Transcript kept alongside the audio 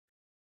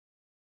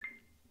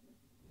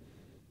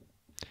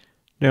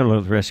doing a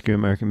little Rescue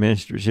American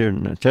Ministries here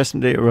in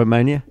Chesnedale,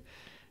 Romania.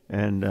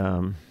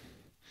 And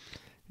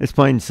it's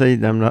plain to see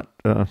that I'm not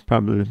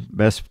probably the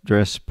best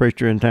dressed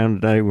preacher in town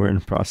today. We're in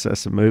the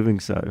process of moving,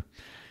 so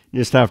you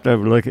just have to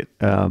overlook it.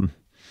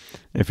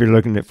 If you're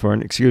looking for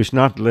an excuse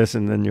not to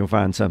listen, then you'll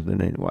find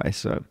something anyway.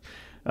 So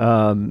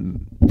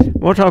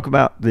we'll talk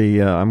about I'm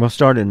going to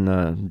start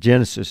in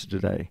Genesis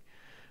today,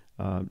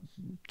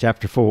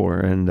 chapter 4,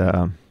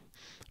 and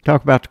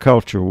talk about the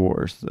culture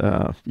wars.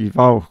 You've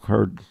all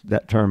heard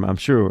that term, I'm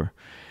sure.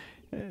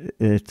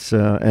 It's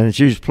and it's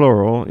used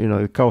plural,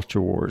 the culture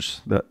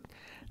wars. But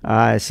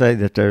I say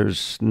that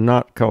there's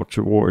not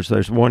culture wars.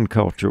 There's one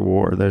culture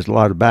war. There's a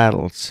lot of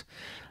battles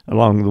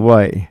along the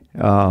way.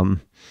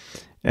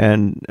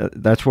 And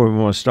that's where we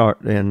want to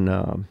start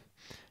in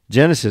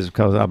Genesis,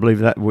 because I believe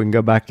that we can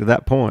go back to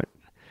that point.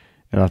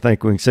 And I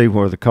think we can see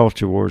where the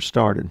culture wars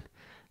started.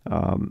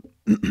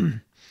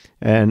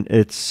 And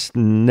it's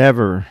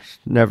never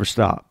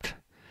stopped.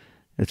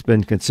 It's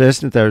been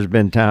consistent. There's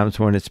been times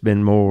when it's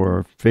been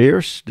more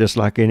fierce, just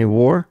like any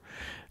war.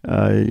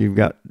 You've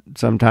got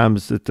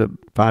sometimes that the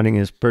fighting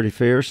is pretty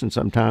fierce, and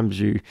sometimes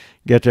you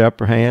get the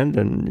upper hand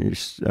and you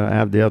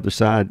have the other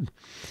side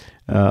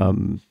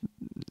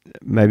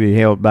maybe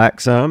held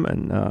back some,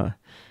 and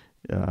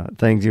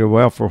things go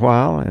well for a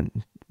while,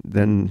 and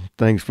then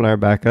things flare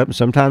back up, and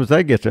sometimes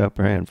they get the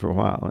upper hand for a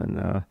while,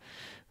 and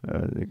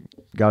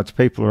God's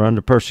people are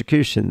under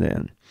persecution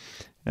then.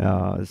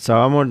 So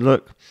I'm going to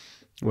look,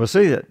 we'll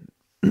see that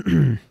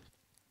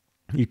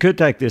you could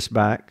take this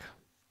back,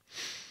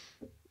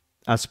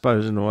 I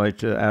suppose, in a way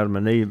to Adam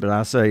and Eve, but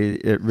I say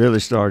it really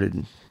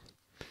started,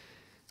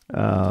 for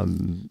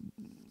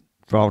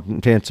all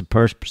intents and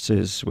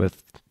purposes,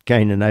 with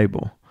Cain and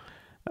Abel,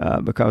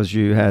 because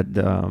you had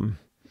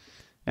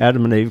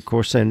Adam and Eve, of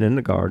course, sinned in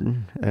the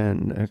garden,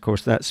 and of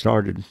course that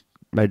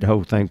made the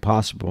whole thing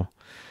possible.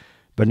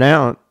 But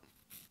now,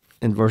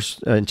 in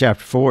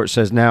chapter 4, it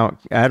says, "Now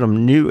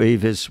Adam knew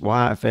Eve, his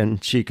wife,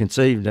 and she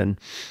conceived and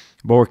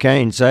bore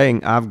Cain,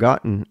 saying, I've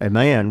gotten a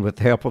man with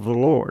the help of the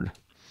Lord."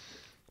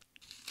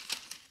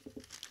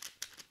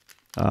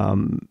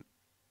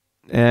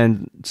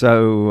 And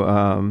so,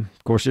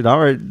 of course,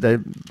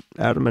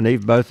 Adam and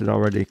Eve both had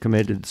already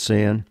committed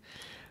sin.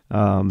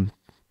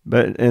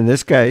 But in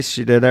this case,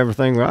 she did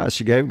everything right.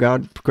 She gave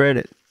God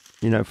credit,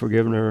 for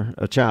giving her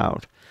a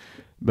child.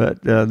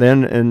 But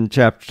then in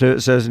chapter 2,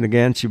 it says, "And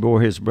again she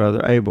bore his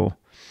brother Abel."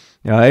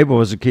 Now, Abel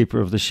was the keeper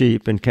of the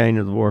sheep, and Cain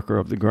was the worker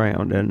of the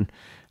ground. And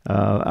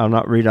I'll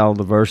not read all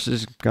the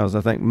verses, because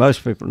I think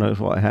most people know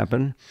what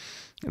happened.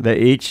 They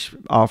each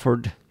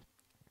offered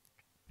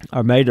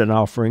or made an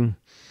offering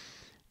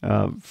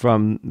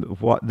from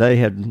what they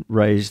had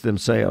raised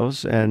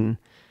themselves, and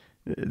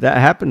that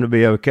happened to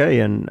be okay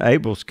in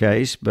Abel's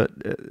case, but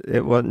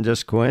it wasn't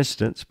just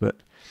coincidence.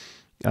 But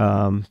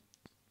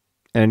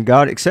and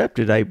God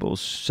accepted Abel's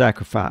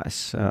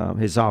sacrifice,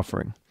 his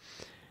offering.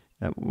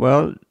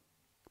 Well,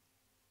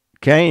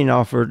 Cain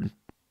offered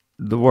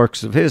the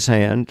works of his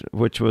hand,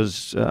 which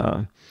was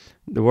the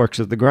works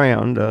of the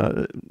ground,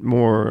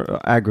 more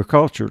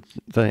agriculture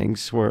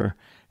things,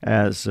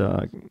 whereas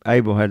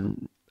Abel had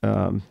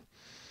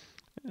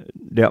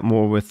dealt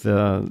more with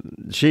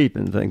sheep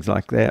and things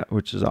like that,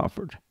 which is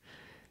offered.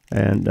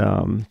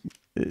 And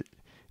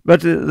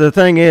but the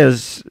thing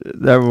is,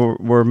 there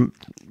were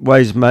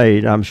ways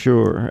made, I'm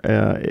sure,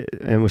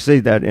 and we see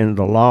that in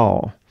the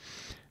law,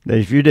 that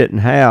if you didn't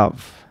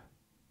have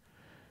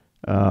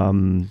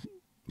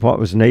what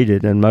was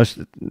needed, and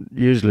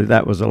usually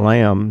that was a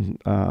lamb,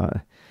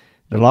 the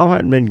law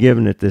hadn't been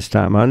given at this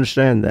time. I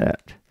understand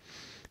that.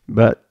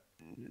 But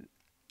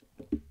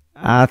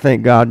I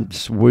think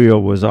God's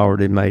will was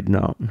already made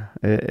known.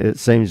 It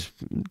seems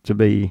to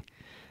be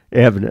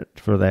evident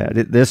for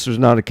that. This was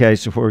not a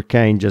case of where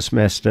Cain just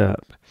messed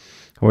up,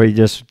 where he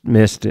just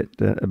missed it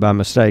by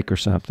mistake or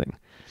something.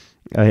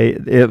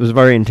 It was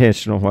very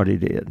intentional what he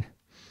did.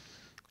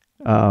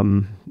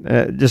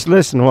 Just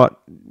listen to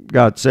what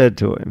God said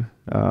to him.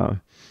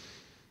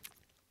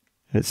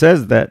 It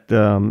says that,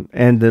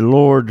 "And the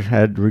Lord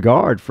had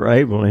regard for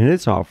Abel and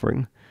his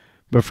offering,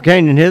 but for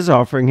Cain and his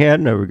offering he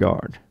had no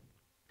regard."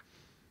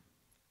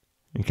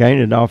 And Cain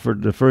had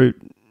offered the fruit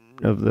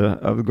of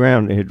the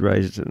ground he had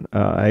raised, and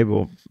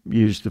Abel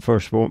used the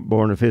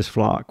firstborn of his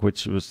flock,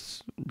 which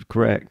was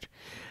correct.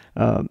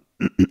 I'm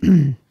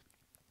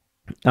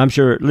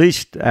sure at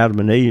least Adam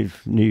and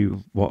Eve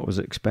knew what was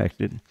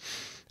expected,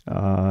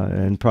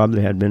 and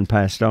probably had been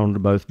passed on to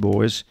both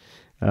boys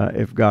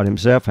if God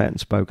himself hadn't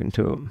spoken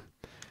to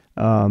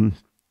them.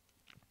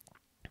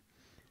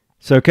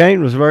 So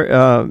Cain was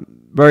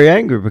very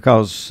angry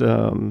because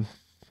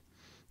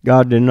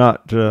God did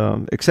not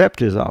accept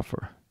his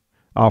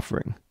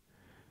offering.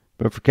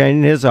 But for Cain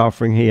and his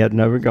offering, he had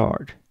no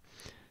regard.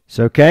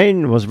 So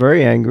Cain was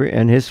very angry,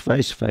 and his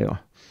face fell.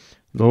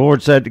 The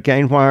Lord said to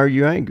Cain, "Why are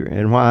you angry,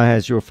 and why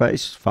has your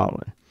face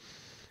fallen?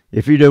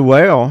 If you do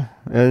well,"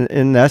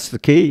 and that's the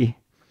key,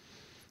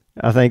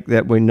 I think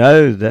that we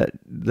know that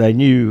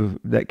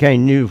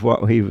Cain knew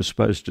what he was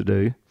supposed to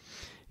do.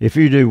 "If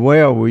you do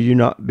well, will you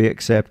not be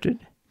accepted?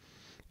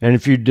 And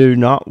if you do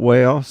not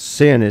well,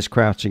 sin is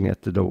crouching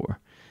at the door.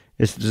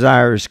 Its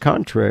desire is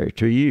contrary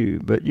to you,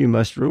 but you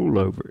must rule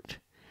over it.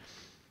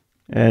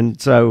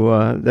 And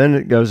so then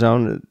it goes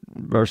on,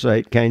 verse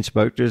 8, Cain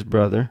spoke to his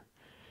brother.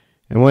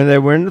 And when they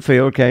were in the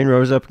field, Cain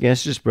rose up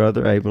against his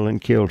brother Abel and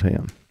killed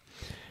him.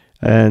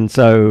 And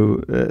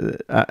so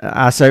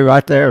I say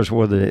right there is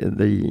where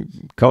the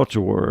culture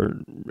war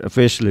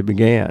officially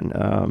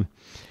began.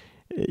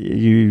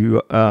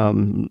 You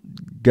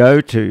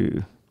go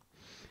to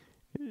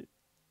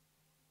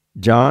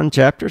John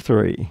chapter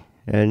 3,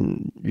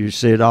 and you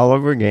see it all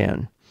over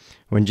again.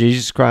 When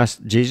Jesus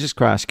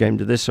Christ came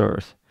to this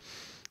earth,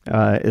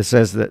 it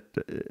says that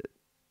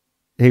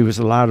he was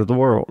the light of the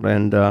world,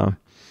 and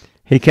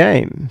he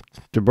came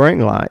to bring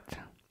light,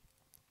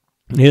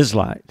 his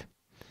light.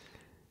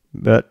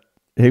 But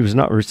he was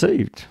not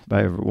received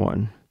by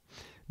everyone,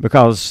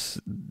 because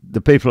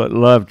the people that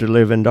loved to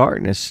live in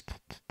darkness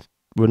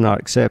would not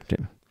accept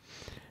him.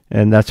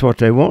 And that's what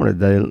they wanted.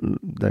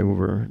 They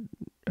were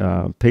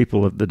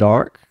people of the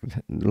dark,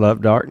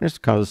 loved darkness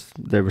because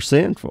they were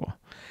sinful.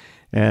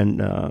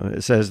 And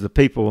it says the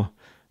people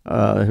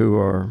who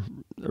are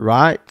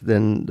right,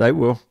 then they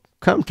will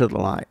come to the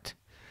light.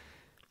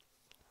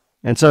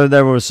 And so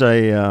there was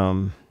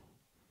a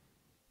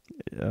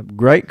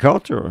great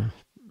culture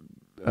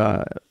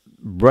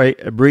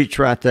breach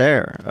right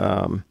there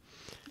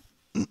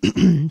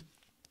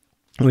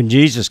when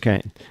Jesus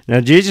came.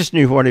 Now, Jesus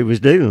knew what he was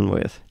dealing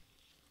with.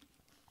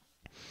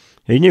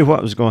 He knew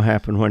what was going to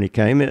happen when he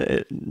came.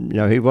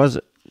 He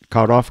wasn't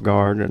caught off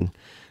guard and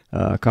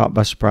caught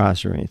by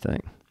surprise or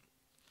anything.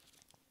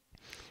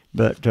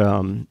 But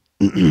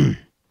the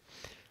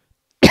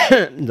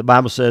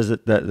Bible says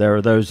that there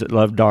are those that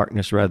love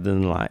darkness rather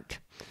than light.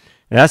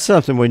 And that's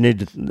something we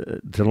need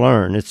to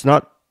learn. It's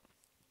not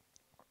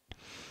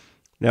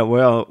that,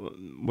 well,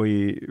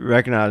 we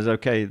recognize,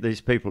 okay,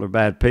 these people are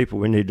bad people,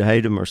 we need to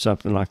hate them or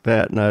something like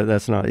that. No,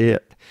 that's not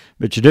it.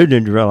 But you do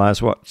need to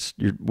realize what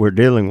we're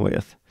dealing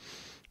with.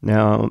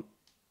 Now,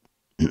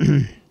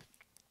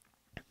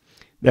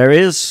 there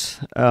is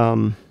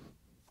a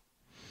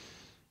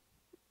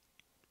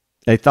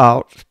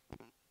thought,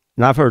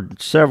 and I've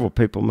heard several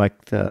people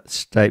make that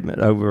statement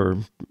over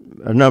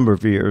a number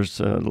of years,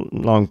 a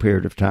long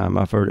period of time.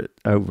 I've heard it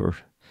over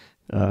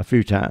a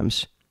few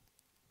times.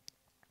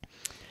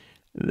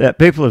 That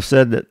people have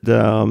said that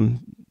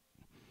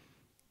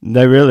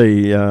they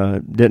really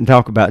didn't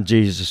talk about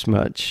Jesus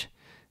much,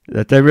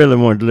 that they really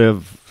wanted to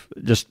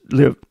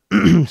live,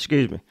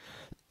 excuse me,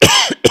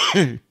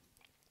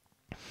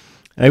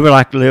 they would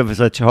like to live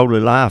such a holy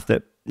life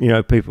that,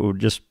 people would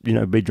just,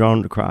 be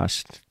drawn to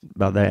Christ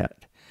by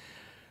that.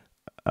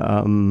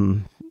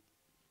 Now,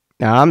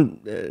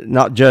 I'm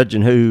not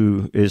judging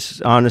who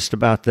is honest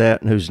about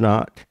that and who's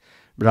not,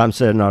 but I'm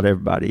saying not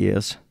everybody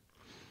is.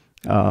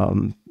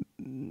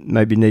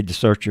 Maybe you need to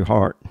search your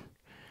heart.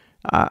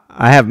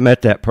 I haven't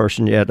met that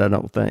person yet, I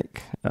don't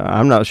think.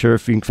 I'm not sure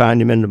if you can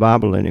find him in the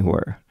Bible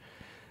anywhere.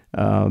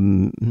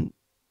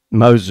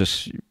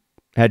 Moses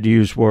had to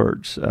use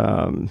words.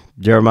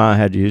 Jeremiah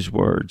had to use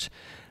words.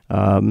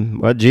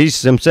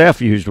 Jesus himself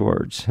used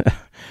words.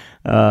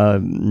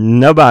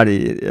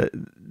 Nobody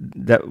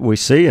that we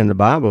see in the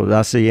Bible that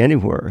I see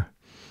anywhere.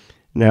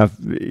 Now,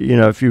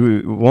 if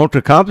you want to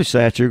accomplish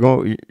that,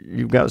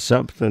 you've got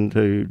something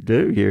to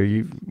do here.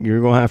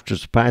 You're going to have to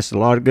surpass a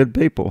lot of good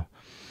people,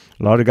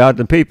 a lot of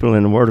godly people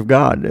in the Word of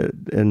God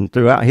and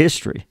throughout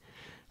history,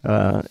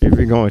 if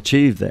you're going to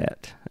achieve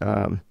that.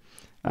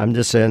 I'm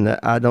just saying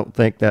that I don't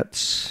think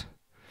that's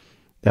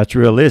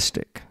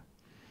realistic.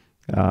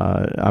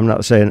 I'm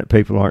not saying that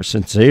people aren't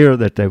sincere,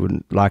 that they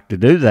would like to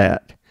do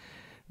that.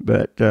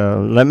 But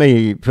let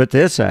me put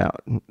this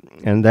out.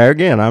 And there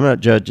again, I'm not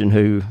judging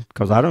who,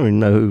 because I don't even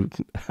know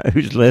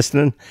who's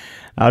listening.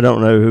 I don't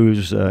know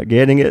who's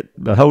getting it.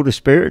 The Holy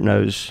Spirit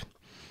knows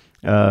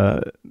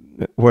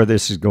where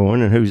this is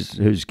going and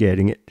who's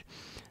getting it.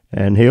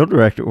 And He'll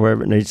direct it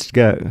wherever it needs to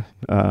go.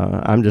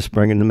 I'm just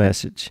bringing the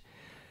message.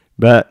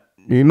 But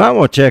you might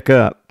want to check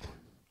up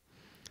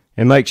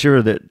and make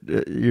sure that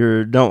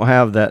you don't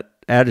have that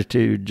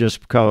attitude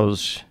just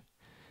because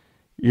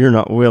you're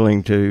not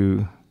willing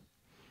to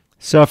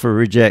suffer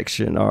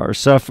rejection or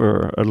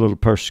suffer a little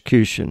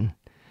persecution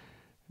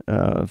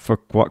for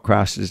what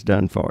Christ has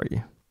done for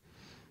you.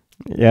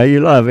 Yeah, you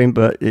love Him,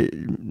 but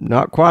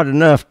not quite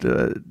enough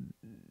to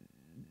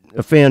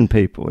offend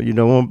people. You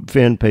don't want to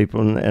offend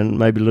people and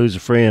maybe lose a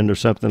friend or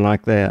something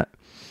like that,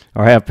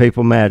 or have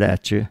people mad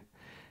at you.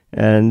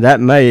 And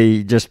that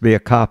may just be a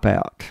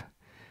cop-out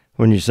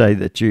when you say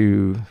that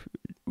you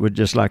would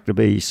just like to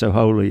be so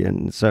holy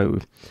and so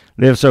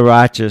live so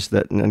righteous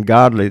and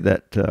godly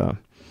that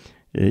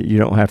you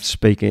don't have to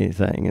speak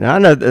anything. And I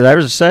know that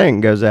there's a saying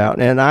goes out,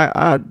 and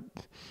I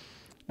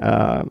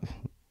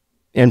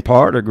in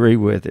part agree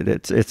with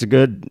it. It's a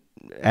good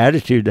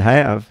attitude to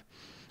have,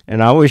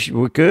 and I wish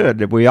we could.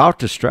 That we ought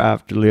to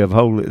strive to live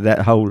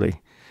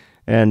holy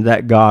and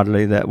that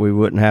godly, that we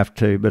wouldn't have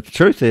to. But the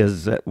truth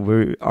is that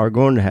we are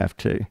going to have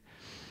to,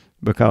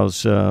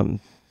 because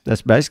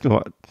that's basically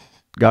what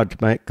God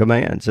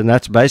commands. And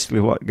that's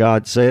basically what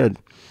God said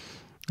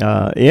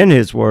in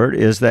his word,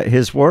 is that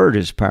his word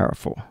is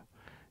powerful.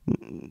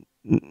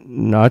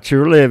 Not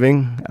your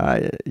living.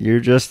 I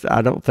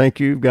don't think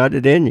you've got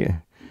it in you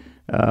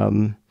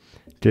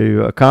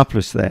to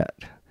accomplish that.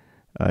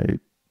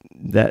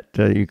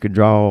 You could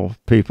draw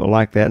people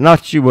like that. Not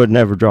that you would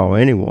never draw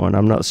anyone.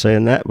 I'm not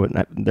saying that wouldn't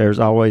happen. There's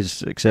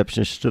always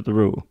exceptions to the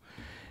rule.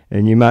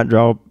 And you might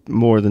draw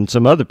more than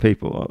some other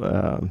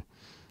people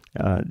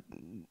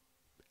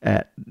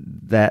at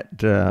that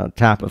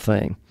type of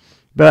thing.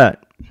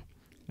 But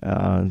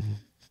the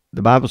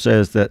Bible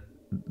says that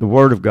the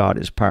Word of God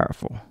is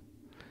powerful,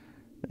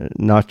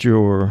 not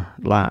your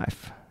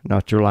life,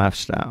 not your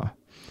lifestyle.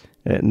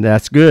 And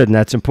that's good, and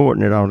that's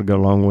important. It ought to go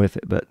along with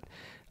it. But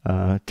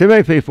too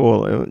many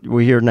people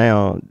we hear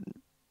now,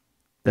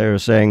 they're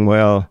saying,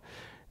 well,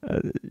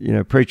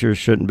 preachers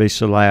shouldn't be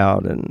so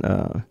loud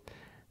and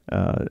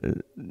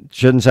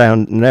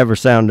never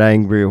sound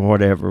angry or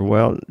whatever.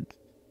 Well,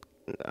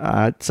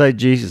 I'd say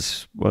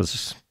Jesus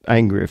was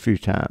angry a few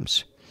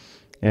times,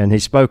 and he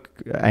spoke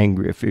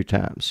angry a few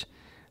times.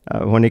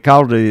 When he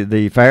called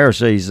the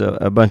Pharisees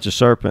a bunch of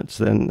serpents,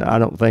 then I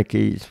don't think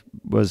he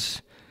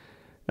was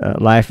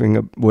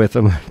laughing with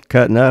them,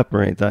 cutting up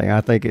or anything.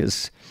 I think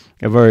it's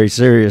a very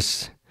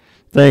serious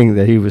thing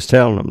that he was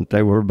telling them.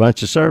 They were a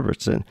bunch of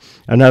serpents. And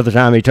another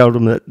time he told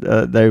them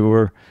that they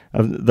were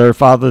their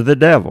father the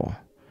devil.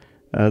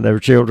 They were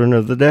children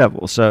of the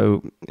devil.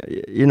 So,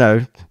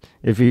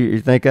 if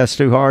you think that's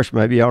too harsh,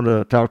 maybe you ought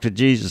to talk to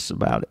Jesus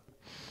about it.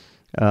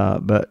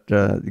 But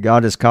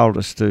God has called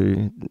us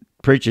to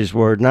preach his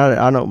word. And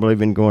I don't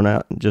believe in going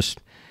out and just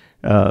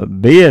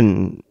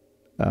being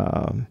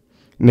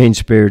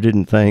mean-spirited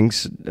and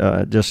things,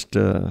 just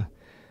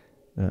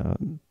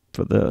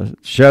for the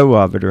show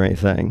of it or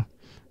anything.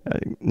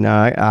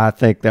 Now, I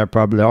think there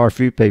probably are a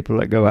few people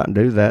that go out and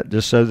do that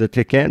just so that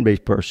they can be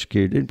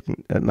persecuted.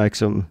 That makes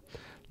them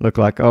look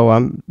like, oh,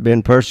 I'm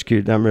being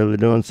persecuted, I'm really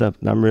doing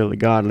something, I'm really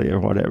godly or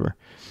whatever.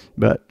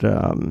 But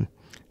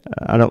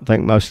I don't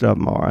think most of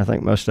them are. I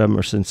think most of them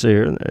are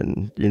sincere,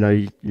 and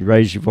you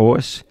raise your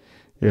voice.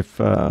 If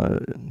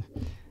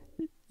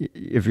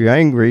you're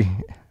angry,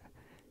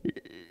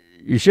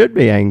 you should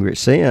be angry at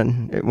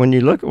sin. When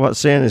you look at what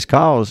sin has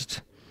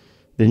caused,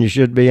 then you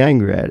should be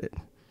angry at it.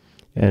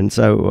 And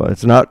so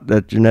it's not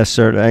that you're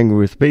necessarily angry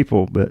with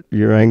people, but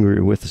you're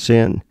angry with the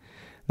sin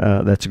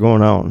that's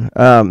going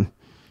on.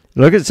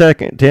 Look at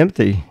 2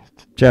 Timothy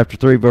chapter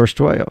 3, verse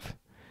 12.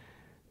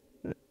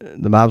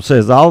 The Bible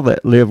says, all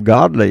that live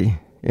godly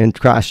in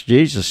Christ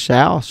Jesus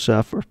shall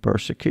suffer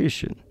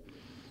persecution.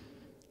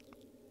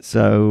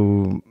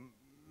 So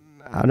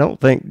I don't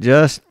think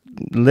just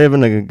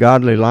living a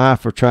godly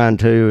life or trying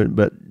to,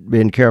 but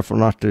being careful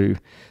not to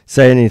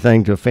say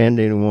anything to offend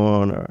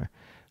anyone or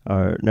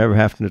never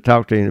having to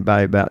talk to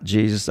anybody about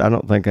Jesus, I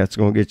don't think that's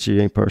going to get you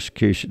any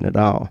persecution at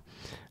all.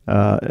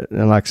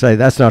 And like I say,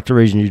 that's not the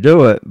reason you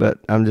do it, but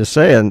I'm just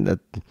saying that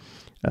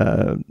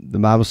the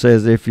Bible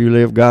says if you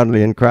live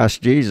godly in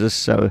Christ Jesus,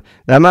 so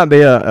that might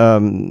be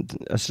a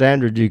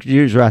standard you could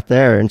use right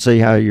there and see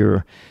how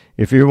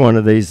if you're one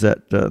of these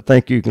that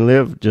think you can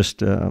live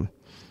just a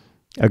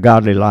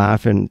godly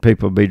life and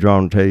people be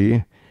drawn to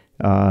you,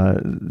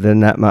 then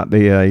that might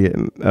be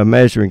a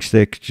measuring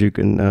stick that you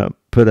can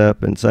put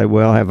up and say,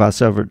 well, have I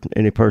suffered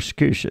any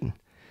persecution?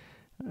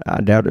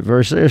 I doubt it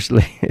very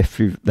seriously if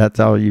that's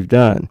all you've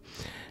done.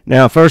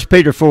 Now, 1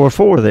 Peter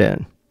 4:4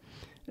 then.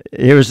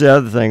 Here's the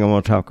other thing I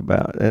want to talk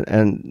about,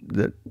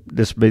 and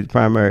this will be the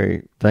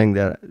primary thing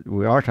that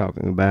we are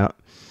talking about.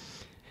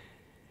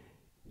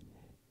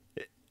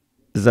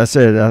 As I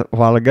said a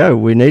while ago,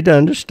 we need to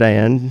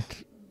understand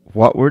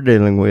what we're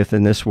dealing with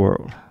in this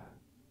world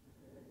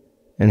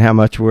and how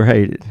much we're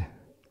hated.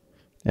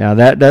 Now,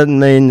 that doesn't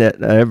mean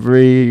that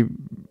every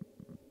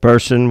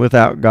person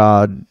without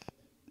God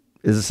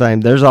is the same.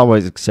 There's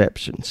always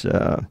exceptions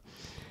to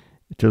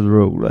the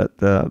rule.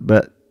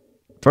 But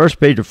 1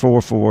 Peter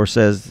 4:4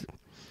 says,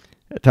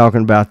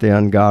 talking about the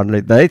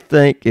ungodly, they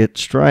think it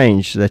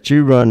strange that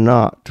you run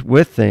not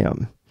with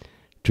them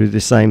to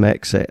the same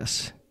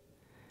excess.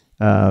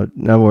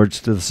 In other words,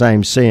 to the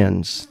same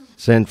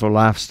sinful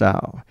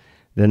lifestyle.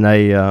 Then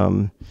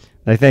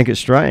they think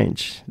it's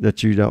strange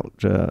that you don't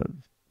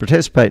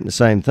participate in the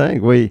same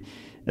thing. We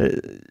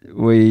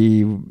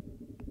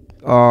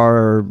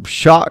are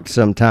shocked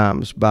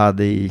sometimes by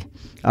the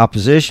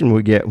opposition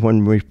we get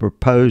when we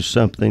propose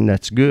something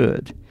that's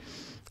good.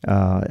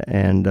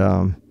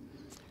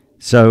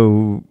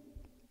 So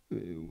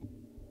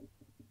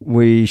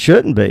we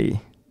shouldn't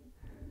be.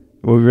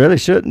 We really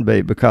shouldn't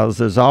be, because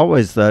there's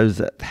always those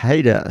that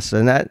hate us.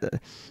 And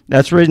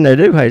that's the reason they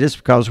do hate us,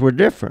 because we're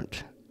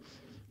different.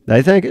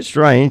 They think it's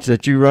strange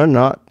that you run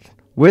not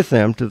with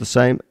them to the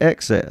same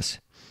excess.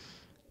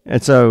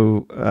 And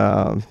so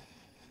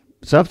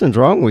something's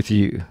wrong with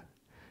you,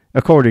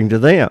 according to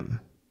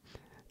them.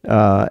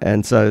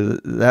 And so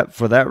that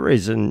for that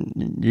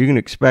reason, you can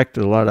expect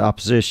a lot of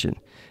opposition.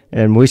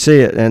 And we see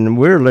it, and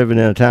we're living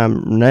in a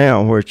time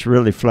now where it's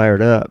really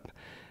flared up.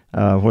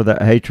 where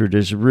that hatred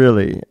is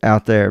really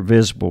out there,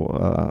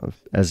 visible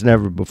as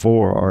never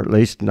before, or at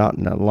least not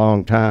in a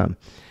long time.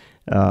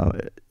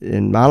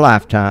 In my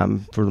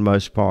lifetime, for the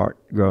most part,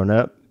 growing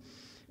up,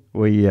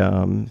 we,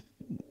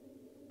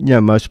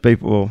 most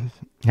people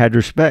had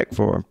respect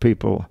for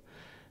people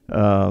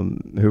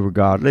who were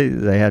godly.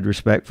 They had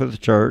respect for the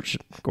church.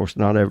 Of course,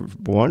 not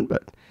everyone,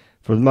 but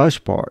for the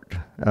most part.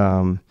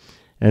 And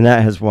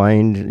that has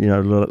waned, a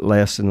little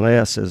less and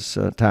less as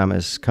time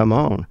has come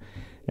on.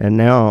 And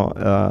now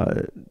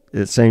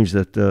it seems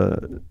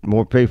that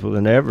more people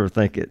than ever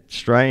think it's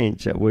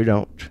strange that we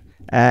don't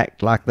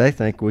act like they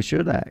think we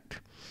should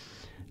act.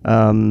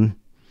 So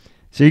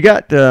you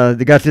got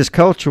this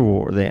culture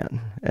war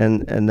then,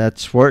 and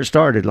that's where it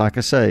started. Like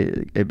I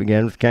say, it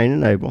began with Cain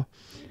and Abel,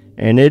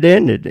 and it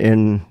ended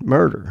in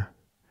murder,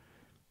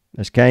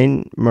 as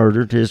Cain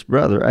murdered his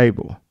brother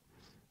Abel.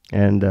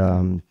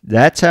 And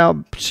that's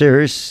how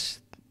serious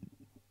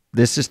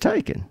this is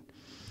taken.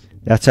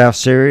 That's how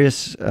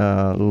serious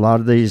a lot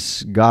of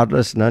these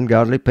godless and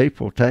ungodly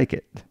people take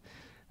it.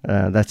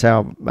 That's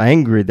how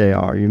angry they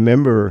are. You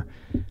remember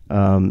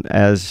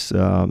as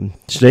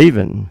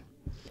Stephen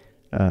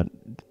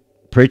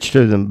preached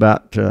to them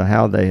about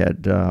how they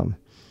had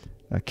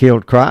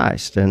killed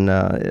Christ, and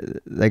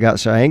they got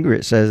so angry,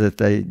 it says that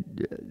they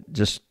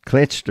just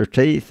clenched their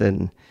teeth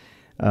and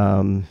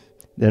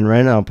then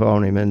ran up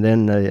on him, and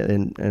then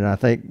and I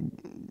think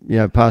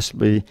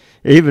possibly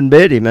even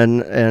bit him,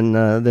 and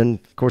then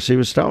of course he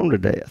was stoned to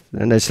death,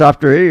 and they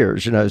stopped their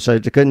ears, so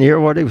they couldn't hear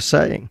what he was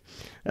saying.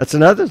 That's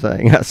another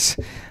thing. I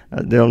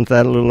dealt with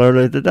that a little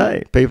earlier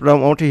today. People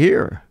don't want to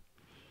hear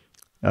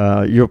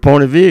your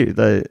point of view.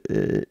 They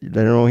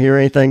don't hear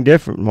anything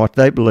different from what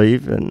they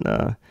believe, and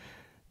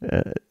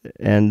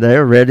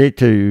they're ready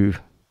to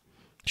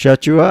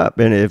shut you up.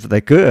 And if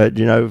they could,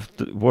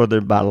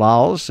 whether by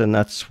laws, and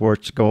that's where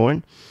it's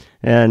going.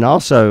 And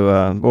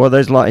also,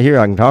 there's a lot here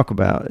I can talk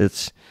about.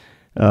 It's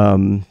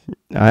I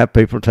have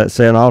people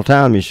saying all the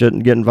time, you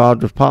shouldn't get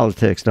involved with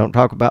politics. Don't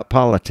talk about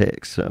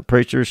politics.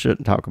 Preachers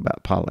shouldn't talk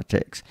about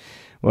politics.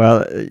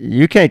 Well,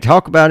 you can't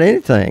talk about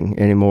anything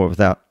anymore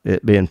without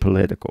it being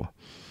political,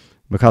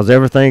 because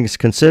everything's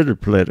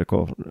considered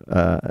political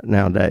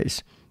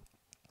nowadays.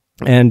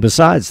 And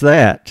besides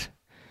that,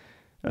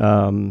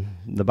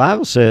 the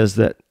Bible says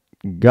that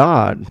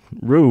God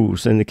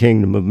rules in the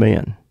kingdom of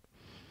men.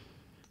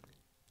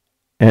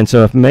 And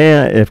so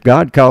if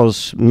God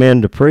calls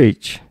men to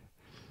preach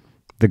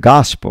the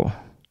gospel,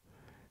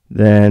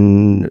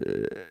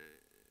 then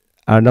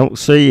I don't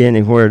see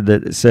anywhere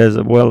that it says,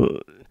 well,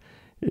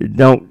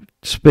 don't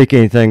speak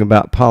anything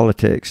about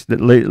politics, that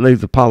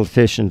leave the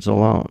politicians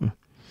alone.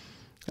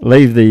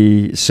 Leave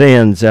the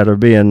sins that are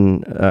being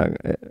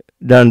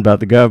done by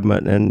the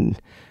government and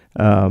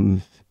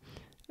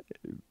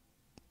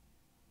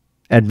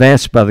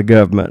advanced by the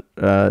government.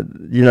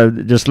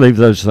 Just leave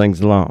those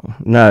things alone.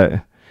 No.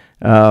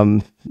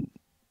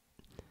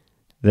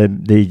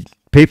 The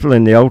people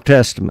in the Old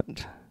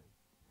Testament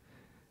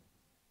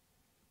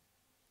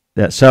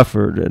that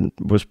suffered and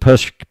was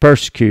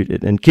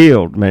persecuted and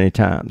killed many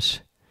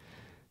times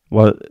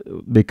was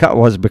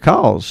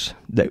because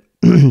they,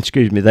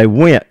 they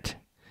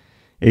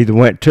either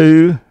went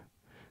to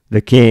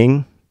the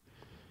king,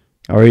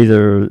 or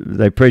either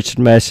they preached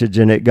a message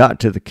and it got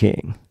to the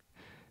king,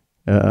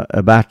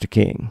 about the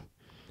king.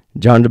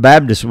 John the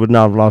Baptist would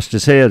not have lost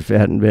his head if it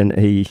hadn't been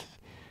he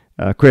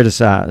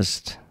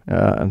criticized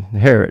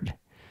Herod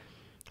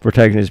for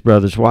taking his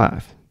brother's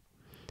wife.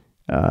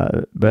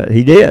 But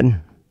he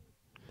did.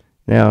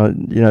 Now,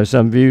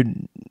 some of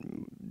you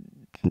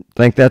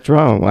think that's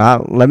wrong.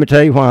 Well, let me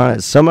tell you why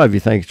some of you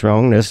think it's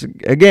wrong. This,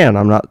 again,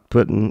 I'm not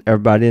putting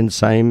everybody in the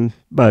same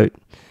boat.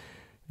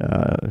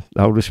 The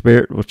Holy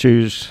Spirit will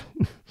choose.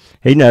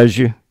 He knows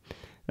you.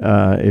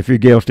 If you're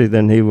guilty,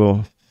 then he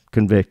will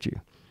convict you.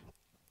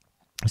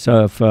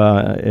 So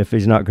if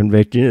he's not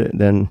convicting you,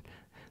 then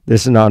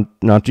this is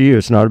not to you.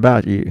 It's not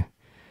about you.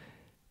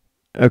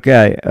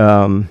 Okay.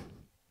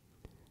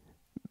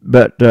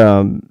 But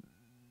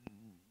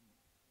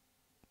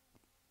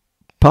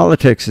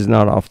politics is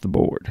not off the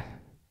board.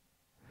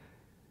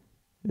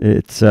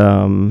 It's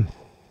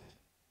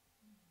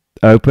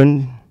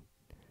open,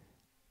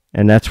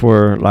 and that's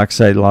where, like I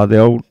say, a lot of the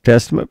Old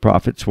Testament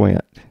prophets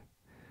went,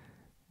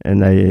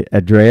 and they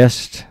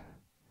addressed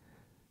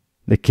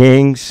the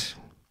kings,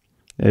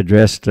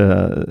 addressed,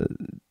 and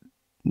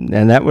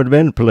that would have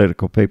been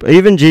political people.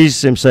 Even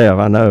Jesus himself,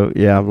 I know,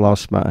 I've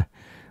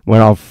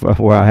went off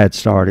where I had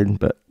started,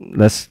 but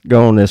let's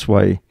go on this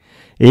way.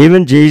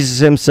 Even Jesus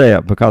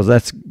himself, because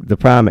that's the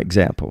prime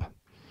example.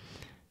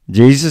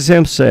 Jesus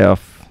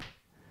himself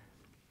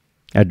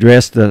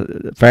addressed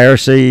the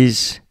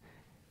Pharisees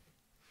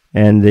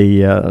and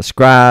the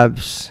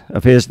scribes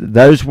of his.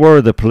 Those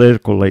were the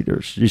political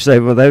leaders. You say,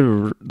 well,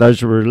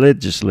 those were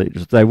religious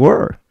leaders. They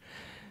were.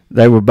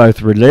 They were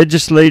both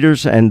religious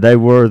leaders, and they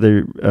were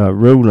the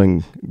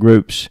ruling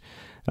groups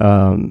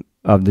of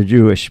the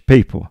Jewish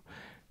people.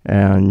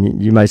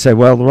 And you may say,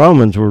 well, the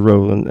Romans were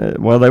ruling.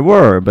 Well, they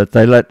were, but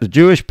they let the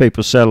Jewish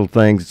people settle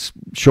things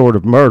short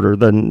of murder.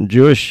 The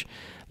Jewish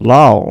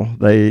law,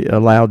 they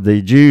allowed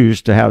the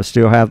Jews to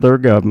still have their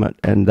government,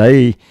 and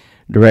they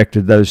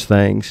directed those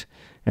things.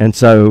 And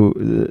so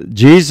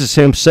Jesus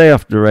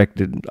himself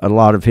directed a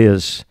lot of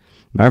his,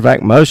 matter of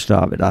fact, most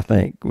of it, I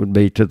think, would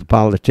be to the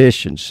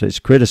politicians, his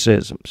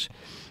criticisms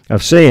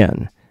of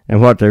sin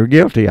and what they were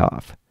guilty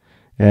of.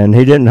 And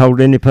he didn't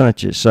hold any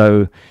punches.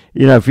 So,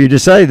 if you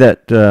just say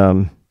that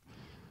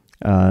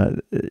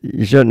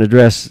you shouldn't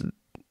address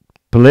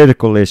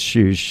political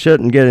issues,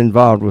 shouldn't get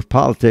involved with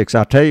politics,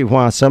 I'll tell you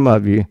why some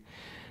of you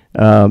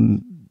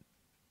do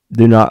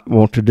not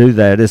want to do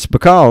that. It's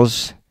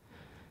because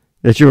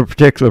that your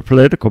particular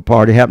political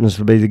party happens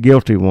to be the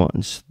guilty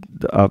ones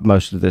of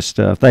most of this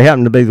stuff. They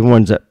happen to be the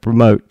ones that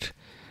promote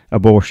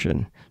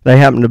abortion. They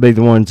happen to be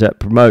the ones that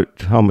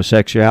promote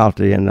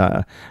homosexuality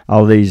and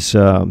all these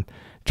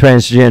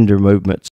transgender movements.